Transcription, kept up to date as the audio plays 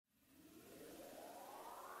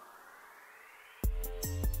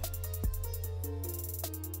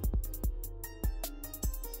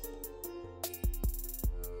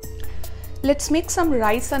Let's make some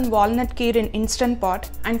rice and walnut kheer in instant pot,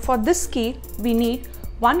 and for this kheer we need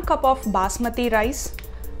 1 cup of basmati rice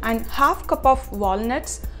and half cup of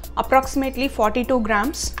walnuts, approximately 42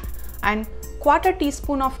 grams, and quarter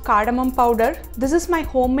teaspoon of cardamom powder. This is my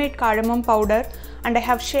homemade cardamom powder, and I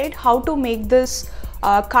have shared how to make this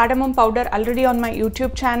cardamom powder already on my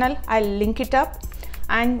YouTube channel. I'll link it up.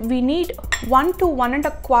 And we need 1 to 1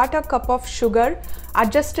 1/4 cup of sugar,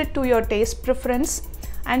 adjusted to your taste preference.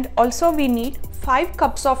 And also we need 5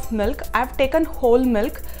 cups of milk. I've taken whole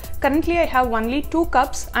milk. Currently I have only 2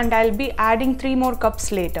 cups and I'll be adding 3 more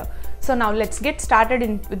cups later. So now let's get started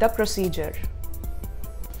with the procedure.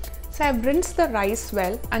 So I've rinsed the rice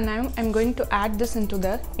well, and now I'm going to add this into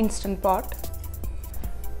the instant pot.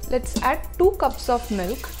 Let's add 2 cups of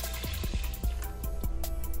milk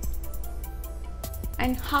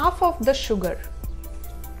and half of the sugar.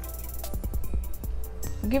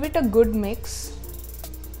 Give it a good mix.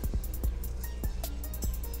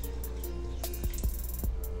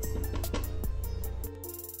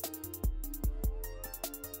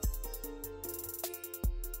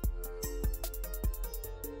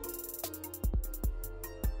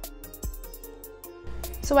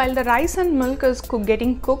 So while the rice and milk is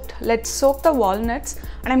getting cooked, let's soak the walnuts,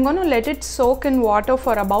 and I'm going to let it soak in water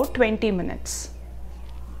for about 20 minutes.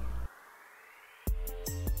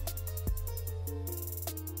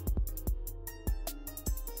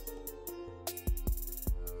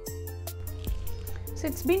 So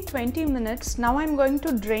it's been 20 minutes. Now I'm going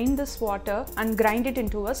to drain this water and grind it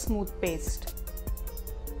into a smooth paste.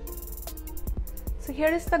 So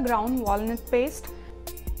here is the ground walnut paste.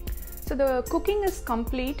 So the cooking is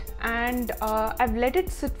complete, and I've let it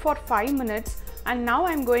sit for 5 minutes, and now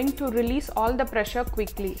I'm going to release all the pressure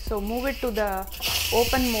quickly. So move it to the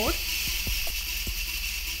open mode.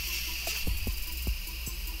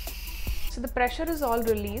 So the pressure is all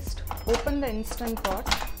released. Open the instant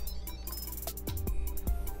pot.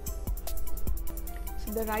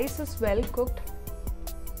 So the rice is well cooked.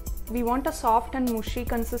 We want a soft and mushy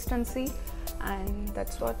consistency, and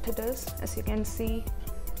that's what it is. As you can see,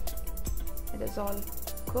 it is all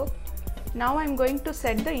cooked. Now I'm going to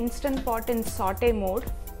set the instant pot in saute mode.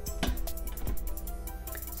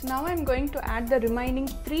 So now I'm going to add the remaining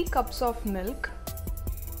 3 cups of milk,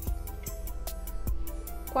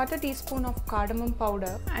 quarter teaspoon of cardamom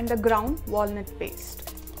powder, and the ground walnut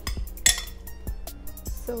paste.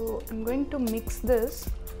 So I'm going to mix this.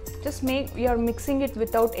 Just make you're mixing it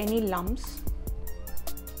without any lumps.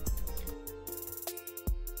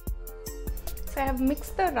 So I have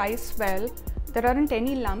mixed the rice well. There aren't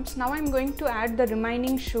any lumps. Now I'm going to add the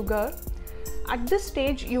remaining sugar. At this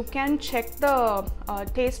stage you can check the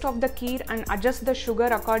taste of the kheer and adjust the sugar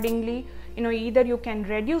accordingly. Either you can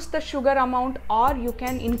reduce the sugar amount or you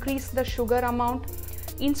can increase the sugar amount.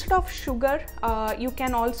 Instead of sugar, you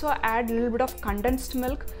can also add a little bit of condensed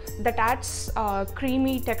milk. That adds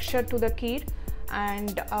creamy texture to the kheer.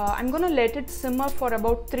 And I'm going to let it simmer for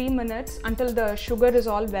about 3 minutes until the sugar is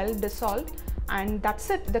all well dissolved. And that's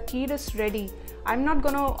it, the kheer is ready. I'm not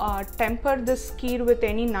going to temper this kheer with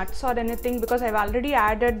any nuts or anything, because I've already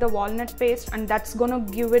added the walnut paste, and that's going to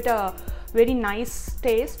give it a very nice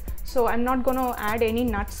taste. So I'm not going to add any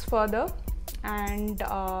nuts further, and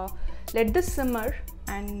let this simmer,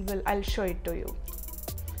 and I'll show it to you.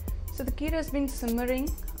 So the kheer has been simmering,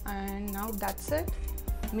 and now that's it.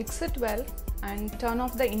 Mix it well and turn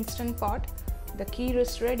off the instant pot. The kheer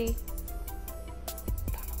is ready.